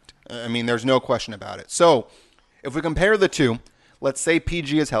a fact. I mean, there's no question about it. So if we compare the two, let's say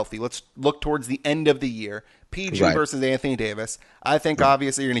PG is healthy. Let's look towards the end of the year. PG versus Anthony Davis. I think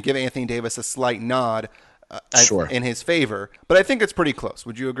obviously you're going to give Anthony Davis a slight nod in his favor, but I think it's pretty close.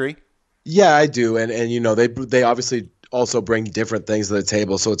 Would you agree? Yeah, I do. And they obviously also bring different things to the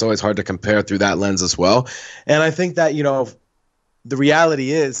table, so it's always hard to compare through that lens as well. And I think that, the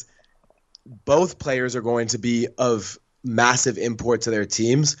reality is both players are going to be of massive import to their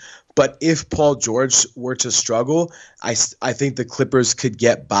teams. But if Paul George were to struggle, I think the Clippers could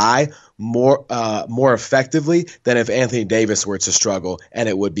get by more effectively than if Anthony Davis were to struggle, and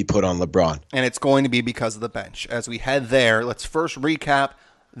it would be put on LeBron. And it's going to be because of the bench. As we head there, let's first recap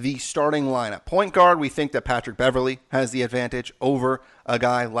the starting lineup. Point guard, we think that Patrick Beverley has the advantage over a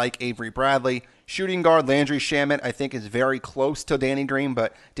guy like Avery Bradley. Shooting guard, Landry Shamet, I think is very close to Danny Green,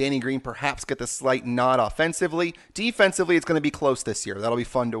 but Danny Green perhaps get the slight nod offensively. Defensively, it's going to be close this year. That'll be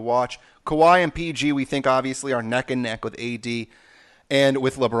fun to watch. Kawhi and PG, we think obviously are neck and neck with AD and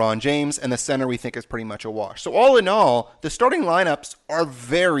with LeBron James, and the center we think is pretty much a wash. So all in all, the starting lineups are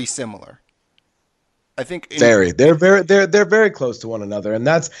very similar. I think they're very close to one another, and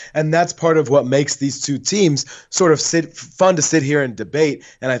that's part of what makes these two teams sort of fun to sit here and debate,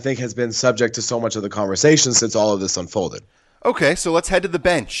 and I think has been subject to so much of the conversation since all of this unfolded. Okay, so let's head to the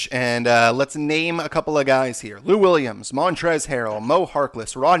bench, and let's name a couple of guys here. Lou Williams, Montrezl Harrell, Mo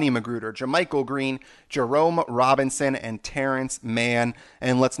Harkless, Rodney Magruder, JaMychal Green, Jerome Robinson, and Terrence Mann.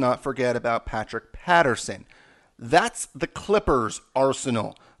 And let's not forget about Patrick Patterson. That's the Clippers'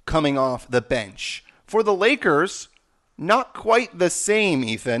 arsenal coming off the bench. For the Lakers, not quite the same,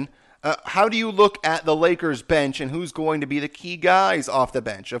 Ethan. How do you look at the Lakers' bench and who's going to be the key guys off the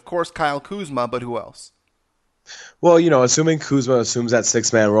bench? Of course, Kyle Kuzma, but who else? Well, assuming Kuzma assumes that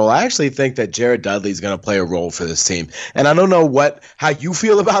six-man role, I actually think that Jared Dudley is going to play a role for this team. And I don't know how you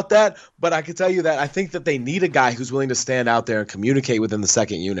feel about that, but I can tell you that I think that they need a guy who's willing to stand out there and communicate within the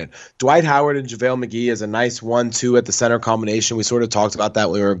second unit. Dwight Howard and JaVale McGee is a nice 1-2 at the center combination. We sort of talked about that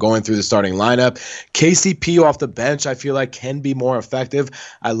when we were going through the starting lineup. KCP off the bench, I feel like, can be more effective.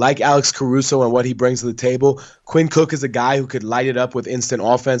 I like Alex Caruso and what he brings to the table. Quinn Cook is a guy who could light it up with instant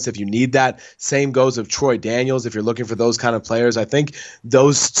offense if you need that. Same goes of Troy Daniels if you're looking for those kind of players. I think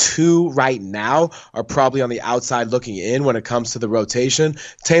those two right now are probably on the outside looking in when it comes to the rotation.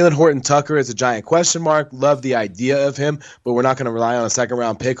 Talen Horton-Tucker is a giant question mark. Love the idea of him, but we're not going to rely on a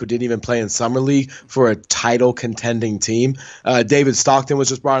second-round pick who didn't even play in Summer League for a title-contending team. David Stockton was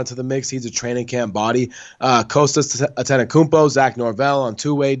just brought into the mix. He's a training camp body. Kostas Antetokounmpo, Zach Norvell on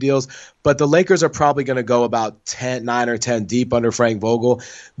two-way deals. But the Lakers are probably going to go about 9 or 10 deep under Frank Vogel.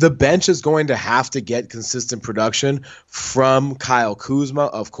 The bench is going to have to get consistent production from Kyle Kuzma,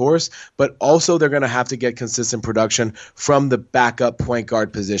 of course, but also they're going to have to get consistent production from the backup point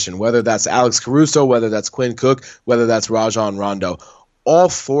guard position, whether that's Alex Caruso, whether that's Quinn Cook, whether that's Rajon Rondo. All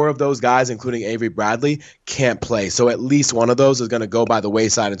four of those guys, including Avery Bradley, can't play. So at least one of those is going to go by the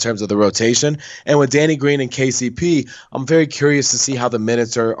wayside in terms of the rotation. And with Danny Green and KCP, I'm very curious to see how the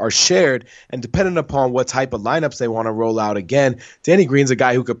minutes are shared. And depending upon what type of lineups they want to roll out again, Danny Green's a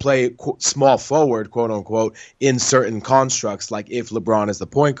guy who could play small forward, quote unquote, in certain constructs, like if LeBron is the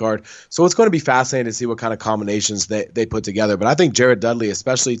point guard. So it's going to be fascinating to see what kind of combinations they put together. But I think Jared Dudley,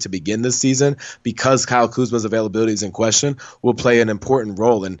 especially to begin this season, because Kyle Kuzma's availability is in question, will play an important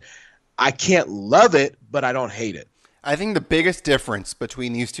role. And I can't love it, but I don't hate it. I think the biggest difference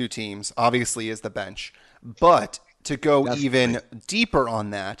between these two teams, obviously, is the bench. But to go even deeper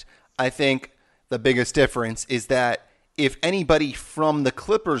on that, I think the biggest difference is that if anybody from the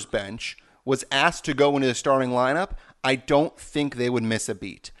Clippers bench was asked to go into the starting lineup, I don't think they would miss a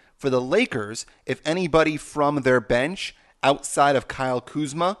beat. For the Lakers, if anybody from their bench outside of Kyle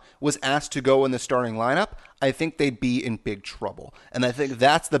Kuzma was asked to go in the starting lineup, I think they'd be in big trouble. And I think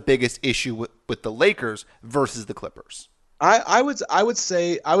that's the biggest issue with the Lakers versus the Clippers. I would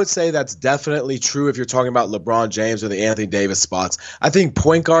say that's definitely true if you're talking about LeBron James or the Anthony Davis spots. I think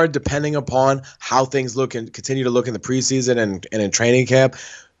point guard, depending upon how things look and continue to look in the preseason and in training camp,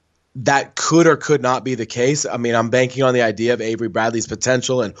 that could or could not be the case. I mean, I'm banking on the idea of Avery Bradley's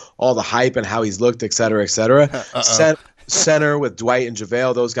potential and all the hype and how he's looked, et cetera, et cetera. Center with Dwight and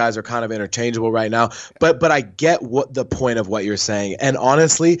JaVale, those guys are kind of interchangeable right now. But I get what the point of what you're saying. And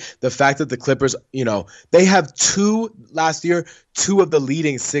honestly, the fact that the Clippers, they have two of the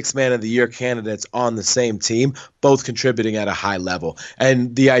leading six-man of the year candidates on the same team, both contributing at a high level.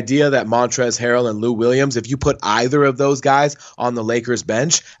 And the idea that Montrezl Harrell and Lou Williams, if you put either of those guys on the Lakers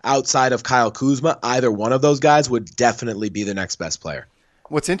bench outside of Kyle Kuzma, either one of those guys would definitely be the next best player.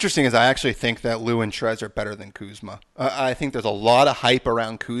 What's interesting is I actually think that Lou and Trez are better than Kuzma. I think there's a lot of hype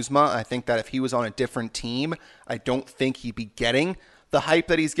around Kuzma. I think that if he was on a different team, I don't think he'd be getting the hype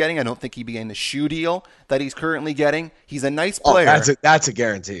that he's getting. I don't think he'd be getting the shoe deal that he's currently getting. He's a nice player. That's a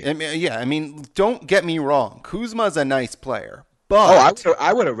guarantee. I mean, don't get me wrong. Kuzma's a nice player. But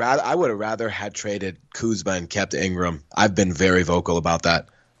I would have rather had traded Kuzma and kept Ingram. I've been very vocal about that.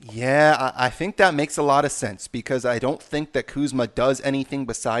 Yeah, I think that makes a lot of sense because I don't think that Kuzma does anything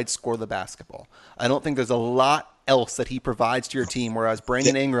besides score the basketball. I don't think there's a lot else that he provides to your team, whereas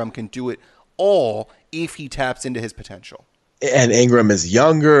Brandon Ingram can do it all if he taps into his potential. And Ingram is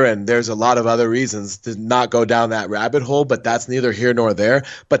younger, and there's a lot of other reasons to not go down that rabbit hole, but that's neither here nor there.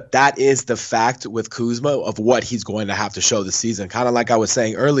 But that is the fact with Kuzma of what he's going to have to show this season. Kind of like I was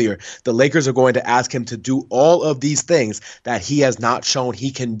saying earlier, the Lakers are going to ask him to do all of these things that he has not shown he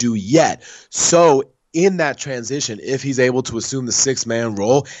can do yet. So in that transition, if he's able to assume the six-man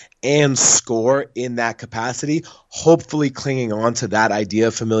role and score in that capacity, hopefully clinging on to that idea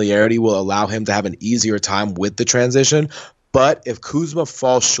of familiarity will allow him to have an easier time with the transition. But if Kuzma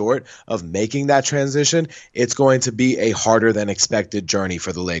falls short of making that transition, it's going to be a harder than expected journey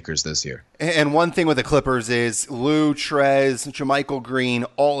for the Lakers this year. And one thing with the Clippers is Lou, Trez, JaMychal Green,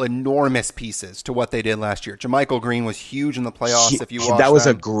 all enormous pieces to what they did last year. JaMychal Green was huge in the playoffs. If you watched that was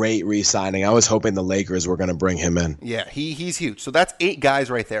a great re-signing. I was hoping the Lakers were going to bring him in. Yeah, he's huge. So that's 8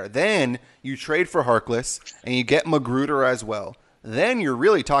 guys right there. Then you trade for Harkless and you get Magruder as well. Then you're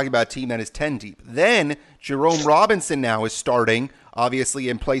really talking about a team that is 10 deep. Then Jerome Robinson now is starting, obviously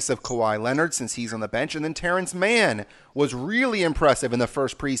in place of Kawhi Leonard since he's on the bench. And then Terrence Mann was really impressive in the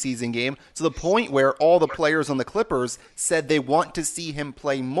first preseason game to the point where all the players on the Clippers said they want to see him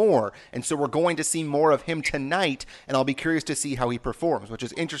play more. And so we're going to see more of him tonight, and I'll be curious to see how he performs, which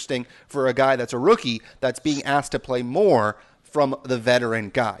is interesting for a guy that's a rookie that's being asked to play more from the veteran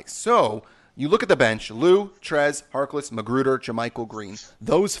guys. So you look at the bench, Lou, Trez, Harkless, Magruder, JaMychal Green,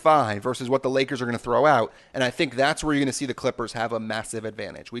 those 5 versus what the Lakers are going to throw out, and I think that's where you're going to see the Clippers have a massive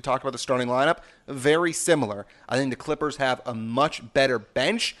advantage. We talked about the starting lineup, very similar. I think the Clippers have a much better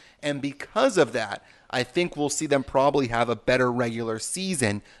bench, and because of that, I think we'll see them probably have a better regular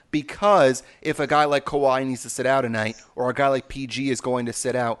season because if a guy like Kawhi needs to sit out tonight or a guy like PG is going to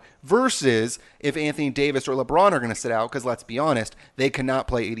sit out versus if Anthony Davis or LeBron are going to sit out, because let's be honest, they cannot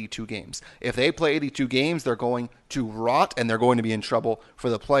play 82 games. If they play 82 games, they're going to rot and they're going to be in trouble for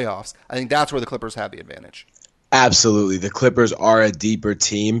the playoffs. I think that's where the Clippers have the advantage. Absolutely. The Clippers are a deeper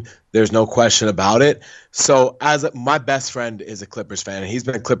team. There's no question about it. So my best friend is a Clippers fan, and he's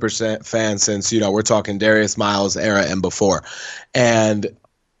been a Clippers fan since, we're talking Darius Miles era and before. And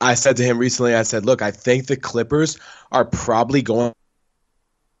I said to him recently, I said, look, I think the Clippers are probably going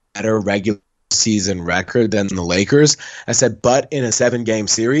at a regular season record than the Lakers. I said, but in a 7-game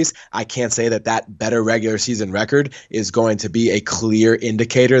series, I can't say that better regular season record is going to be a clear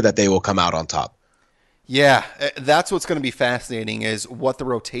indicator that they will come out on top. Yeah, that's what's going to be fascinating is what the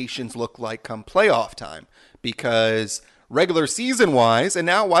rotations look like come playoff time. Because regular season wise, and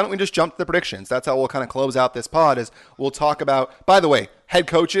now why don't we just jump to the predictions? That's how we'll kind of close out this pod is we'll talk about, by the way, head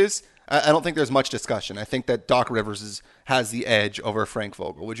coaches. I don't think there's much discussion. I think that Doc Rivers has the edge over Frank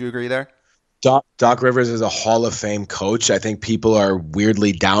Vogel. Would you agree there? Doc Rivers is a Hall of Fame coach. I think people are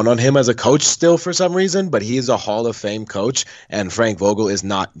weirdly down on him as a coach still for some reason, but he is a Hall of Fame coach, and Frank Vogel is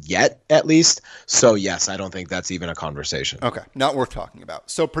not yet, at least. So, yes, I don't think that's even a conversation. Okay, not worth talking about.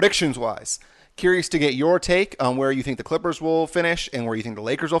 So, predictions-wise, curious to get your take on where you think the Clippers will finish and where you think the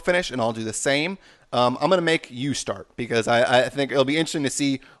Lakers will finish, and I'll do the same. I'm going to make you start because I think it'll be interesting to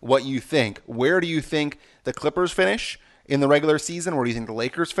see what you think. Where do you think the Clippers finish in the regular season? Where do you think the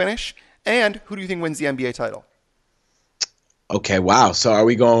Lakers finish? And who do you think wins the NBA title? Okay, wow. So are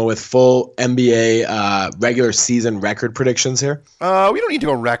we going with full NBA regular season record predictions here? We don't need to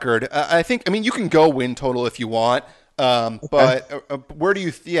go record. I mean, you can go win total if you want. But where do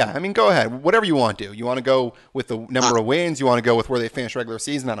you go ahead. Whatever you want to do. You want to go with the number of wins? You want to go with where they finish regular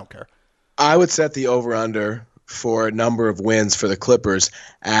season? I don't care. I would set the over-under for number of wins for the Clippers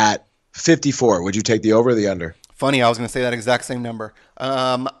at 54. Would you take the over or the under? Funny, I was going to say that exact same number.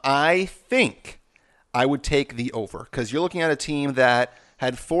 I think I would take the over because you're looking at a team that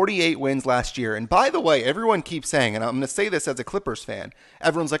had 48 wins last year. And by the way, everyone keeps saying, and I'm going to say this as a Clippers fan,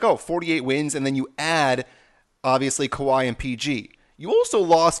 everyone's like, 48 wins, and then you add, obviously, Kawhi and PG. You also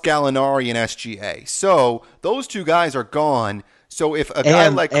lost Gallinari and SGA. So those two guys are gone. So if a guy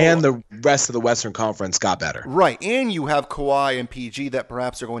like Kawhi, and the rest of the Western Conference got better. Right, and you have Kawhi and PG that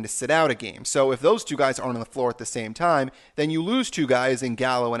perhaps are going to sit out a game. So if those two guys aren't on the floor at the same time, then you lose two guys in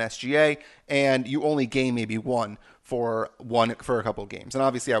Gallo and SGA, and you only gain maybe one for a couple of games. And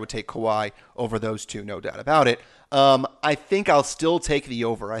obviously I would take Kawhi over those two, no doubt about it. I think I'll still take the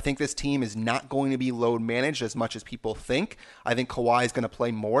over. I think this team is not going to be load managed as much as people think. I think Kawhi is going to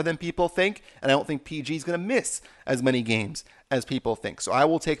play more than people think, and I don't think PG is going to miss as many games as people think. So I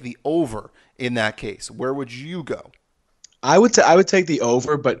will take the over in that case. Where would you go? I would take the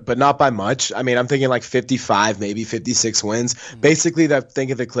over, but not by much. I mean, I'm thinking like 55, maybe 56 wins. Mm-hmm. Basically, that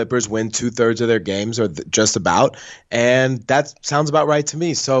thinking the Clippers win 2/3 of their games or just about, and that sounds about right to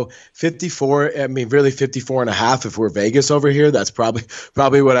me. So 54, I mean, really 54 and a half if we're Vegas over here. That's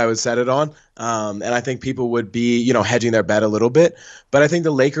probably what I would set it on. And I think people would be, hedging their bet a little bit. But I think the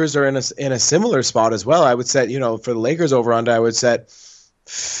Lakers are in a similar spot as well. I would set, for the Lakers over under, I would set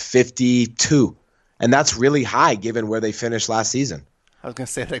 52. And that's really high given where they finished last season. I was going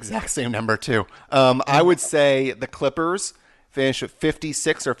to say the exact same number too. I would say the Clippers finish at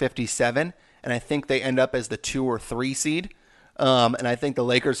 56 or 57, and I think they end up as the 2 or 3 seed. And I think the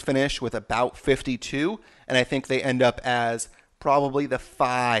Lakers finish with about 52, and I think they end up as probably the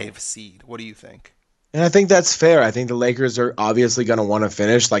 5 seed. What do you think? And I think that's fair. I think the Lakers are obviously going to want to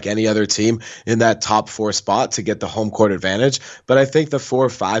finish like any other team in that top 4 spot to get the home court advantage. But I think the 4 or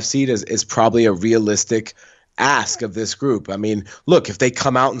 5 seed is probably a realistic ask of this group. I mean, look, if they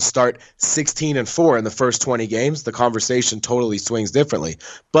come out and start 16-4 in the first 20 games, the conversation totally swings differently.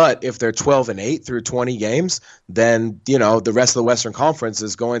 But if they're 12-8 through 20 games, then, the rest of the Western Conference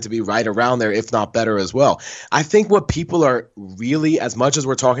is going to be right around there, if not better as well. I think what people are really, as much as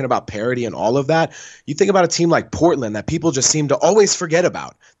we're talking about parity and all of that, you think about a team like Portland that people just seem to always forget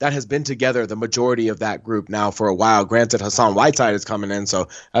about. That has been together the majority of that group now for a while. Granted, Hassan Whiteside is coming in, so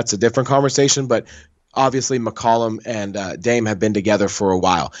that's a different conversation, but obviously, McCollum and Dame have been together for a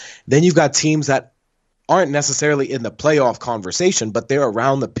while. Then you've got teams that aren't necessarily in the playoff conversation, but they're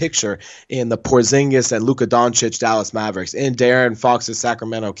around the picture in the Porzingis and Luka Doncic Dallas Mavericks, in De'Aaron Fox's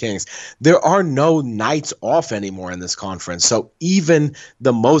Sacramento Kings. There are no nights off anymore in this conference. So even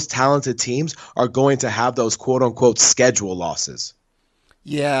the most talented teams are going to have those quote-unquote schedule losses.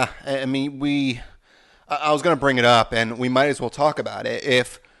 Yeah, I mean, I was going to bring it up, and we might as well talk about it.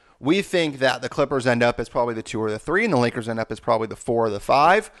 If we think that the Clippers end up as probably the 2 or the 3, and the Lakers end up as probably the 4 or the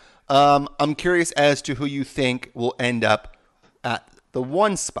 5. I'm curious as to who you think will end up at the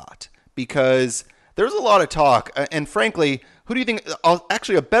 1 spot, because there's a lot of talk. And frankly, who do you think,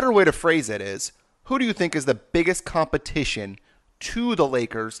 actually a better way to phrase it is, who do you think is the biggest competition to the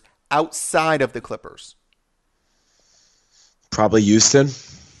Lakers outside of the Clippers? Probably Houston.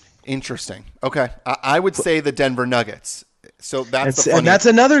 Interesting. Okay. I would say the Denver Nuggets. So that's and that's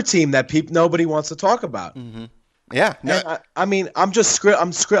another team that nobody wants to talk about. Mm-hmm. Yeah, no. I mean, I'm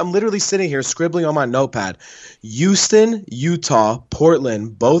literally sitting here scribbling on my notepad. Houston, Utah,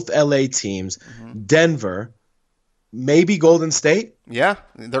 Portland, both LA teams, mm-hmm. Denver, maybe Golden State. Yeah,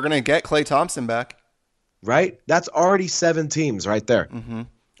 they're gonna get Klay Thompson back. Right, that's already 7 teams right there. Mm-hmm.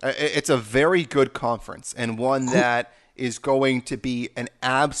 It's a very good conference and one that is going to be an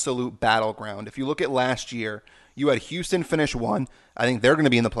absolute battleground. If you look at last year, you had Houston finish 1. I think they're going to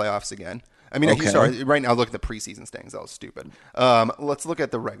be in the playoffs again. I mean, Okay. sorry, right now look at the preseason standings. That was stupid. Let's look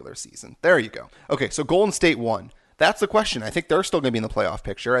at the regular season. There you go. Okay, so Golden State 1. That's the question. I think they're still going to be in the playoff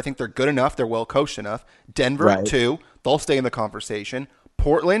picture. I think they're good enough. They're well coached enough. Denver, 2. They'll stay in the conversation.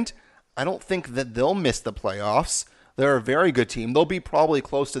 Portland, I don't think that they'll miss the playoffs. They're a very good team. They'll be probably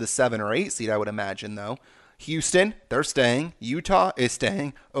close to the 7 or 8 seed, I would imagine, though. Houston, they're staying. Utah is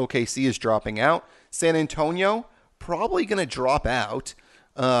staying. OKC is dropping out. San Antonio, probably going to drop out.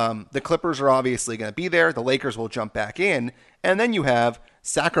 The Clippers are obviously going to be there. The Lakers will jump back in. And then you have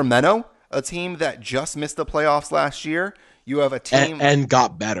Sacramento, a team that just missed the playoffs last year. You have a team... And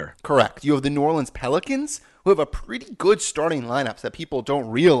got better. Correct. You have the New Orleans Pelicans, who have a pretty good starting lineups that people don't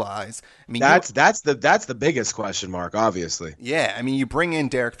realize. I mean, that's the biggest question mark, obviously. Yeah, I mean, you bring in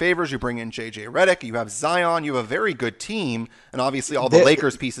Derek Favors, you bring in JJ Redick, you have Zion, you have a very good team, and obviously all the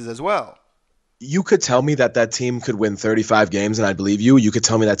Lakers pieces as well. You could tell me that team could win 35 games, and I'd believe you. You could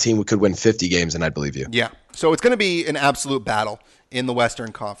tell me that team could win 50 games, and I'd believe you. Yeah, so it's going to be an absolute battle in the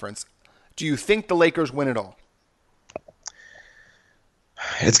Western Conference. Do you think the Lakers win it all?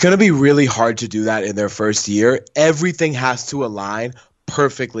 It's going to be really hard to do that in their first year. Everything has to align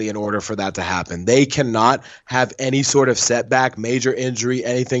perfectly in order for that to happen. They cannot have any sort of setback, major injury,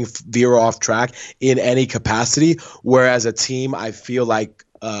 anything veer off track in any capacity. Whereas a team, I feel like,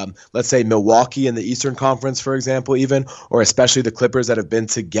 let's say Milwaukee in the Eastern Conference, for example, even, or especially the Clippers that have been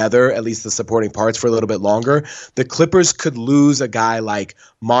together, at least the supporting parts, for a little bit longer, the Clippers could lose a guy like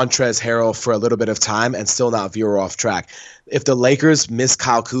Montrezl Harrell for a little bit of time and still not veer off track. If the Lakers miss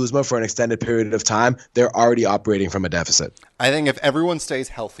Kyle Kuzma for an extended period of time, they're already operating from a deficit. I think if everyone stays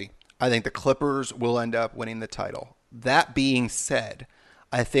healthy, I think the Clippers will end up winning the title. That being said,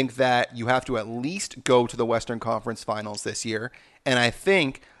 I think that you have to at least go to the Western Conference Finals this year. And I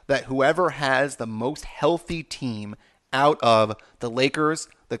think that whoever has the most healthy team out of the Lakers,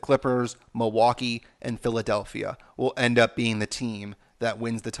 the Clippers, Milwaukee, and Philadelphia will end up being the team that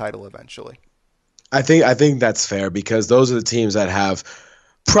wins the title eventually. I think that's fair because those are the teams that have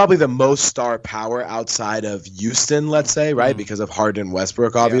probably the most star power outside of Houston, let's say, right? Because of Harden and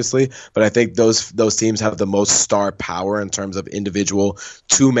Westbrook, obviously. Yeah. But I think those teams have the most star power in terms of individual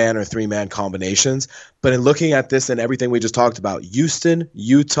 2-man or 3-man combinations. But in looking at this and everything we just talked about, Houston,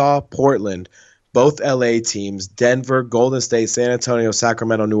 Utah, Portland, both LA teams, Denver, Golden State, San Antonio,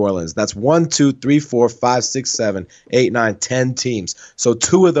 Sacramento, New Orleans. That's 1, 2, 3, 4, 5, 6, 7, 8, 9, 10 teams. So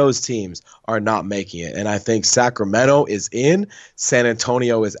 2 of those teams are not making it. And I think Sacramento is in, San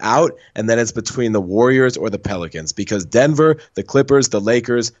Antonio is out, and then it's between the Warriors or the Pelicans because Denver, the Clippers, the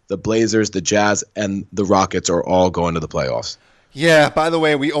Lakers, the Blazers, the Jazz, and the Rockets are all going to the playoffs. Yeah, by the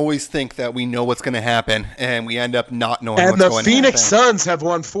way, we always think that we know what's going to happen, and we end up not knowing what's going to happen. And the Phoenix Suns have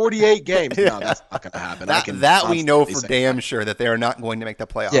won 48 games. No, that's not going to happen. That we know for damn sure that they are not going to make the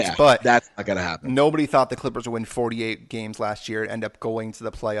playoffs. Yeah, but that's not going to happen. Nobody thought the Clippers would win 48 games last year and end up going to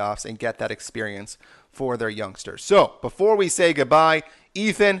the playoffs and get that experience for their youngsters. So, before we say goodbye,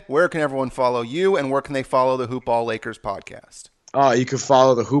 Ethan, where can everyone follow you, and where can they follow the Hoop Ball Lakers podcast? You can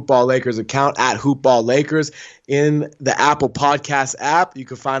follow the Hoop Ball Lakers account at Hoop Ball Lakers in the Apple Podcast app. You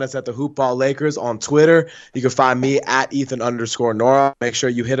can find us at the Hoop Ball Lakers on Twitter. You can find me at Ethan_Norof. Make sure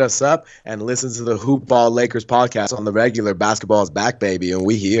you hit us up and listen to the Hoop Ball Lakers podcast on the regular. Basketball is back, baby, and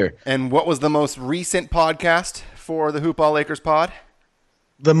we here. And what was the most recent podcast for the Hoop Ball Lakers pod?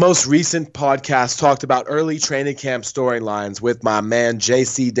 The most recent podcast talked about early training camp storylines with my man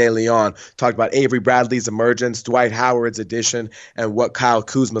JC DeLeon. Talked about Avery Bradley's emergence, Dwight Howard's addition, and what Kyle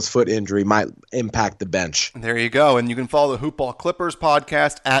Kuzma's foot injury might impact the bench. There you go. And you can follow the Hoop Ball Clippers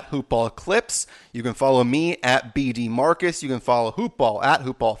podcast at Hoop Ball Clips. You can follow me at BD Marcus. You can follow Hoop Ball at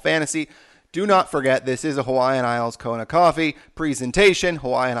Hoop Ball Fantasy. Do not forget, this is a Hawaiian Isles Kona coffee presentation.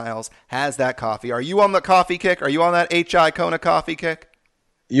 Hawaiian Isles has that coffee. Are you on the coffee kick? Are you on that HI Kona coffee kick?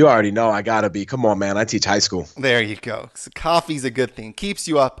 You already know I gotta be. Come on, man. I teach high school. There you go. So coffee's a good thing. It keeps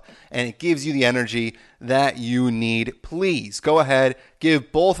you up, and it gives you the energy that you need. Please go ahead, give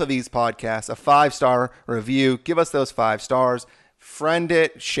both of these podcasts a 5-star review. Give us those 5 stars. Friend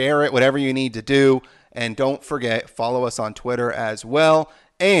it, share it, whatever you need to do. And don't forget, follow us on Twitter as well.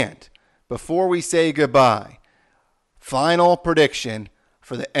 And before we say goodbye, final prediction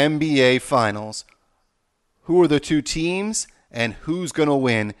for the NBA Finals. Who are the 2 teams? And who's going to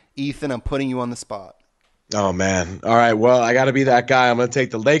win? Ethan, I'm putting you on the spot. Oh, man. All right. Well, I got to be that guy. I'm going to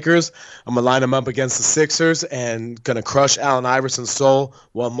take the Lakers. I'm going to line them up against the Sixers and going to crush Allen Iverson's soul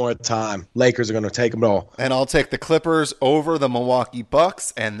one more time. Lakers are going to take them all. And I'll take the Clippers over the Milwaukee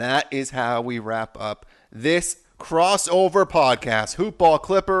Bucks. And that is how we wrap up this crossover podcast. Hoopball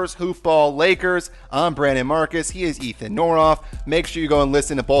Clippers, Hoopball Lakers. I'm Brandon Marcus. He is Ethan Norof. Make sure you go and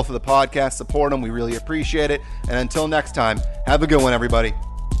listen to both of the podcasts. Support them. We really appreciate it. And until next time, have a good one, everybody.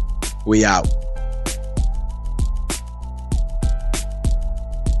 We out.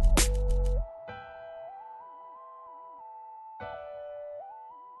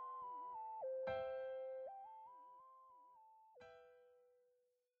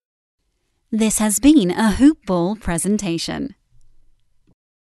 This has been a Hoop Ball presentation.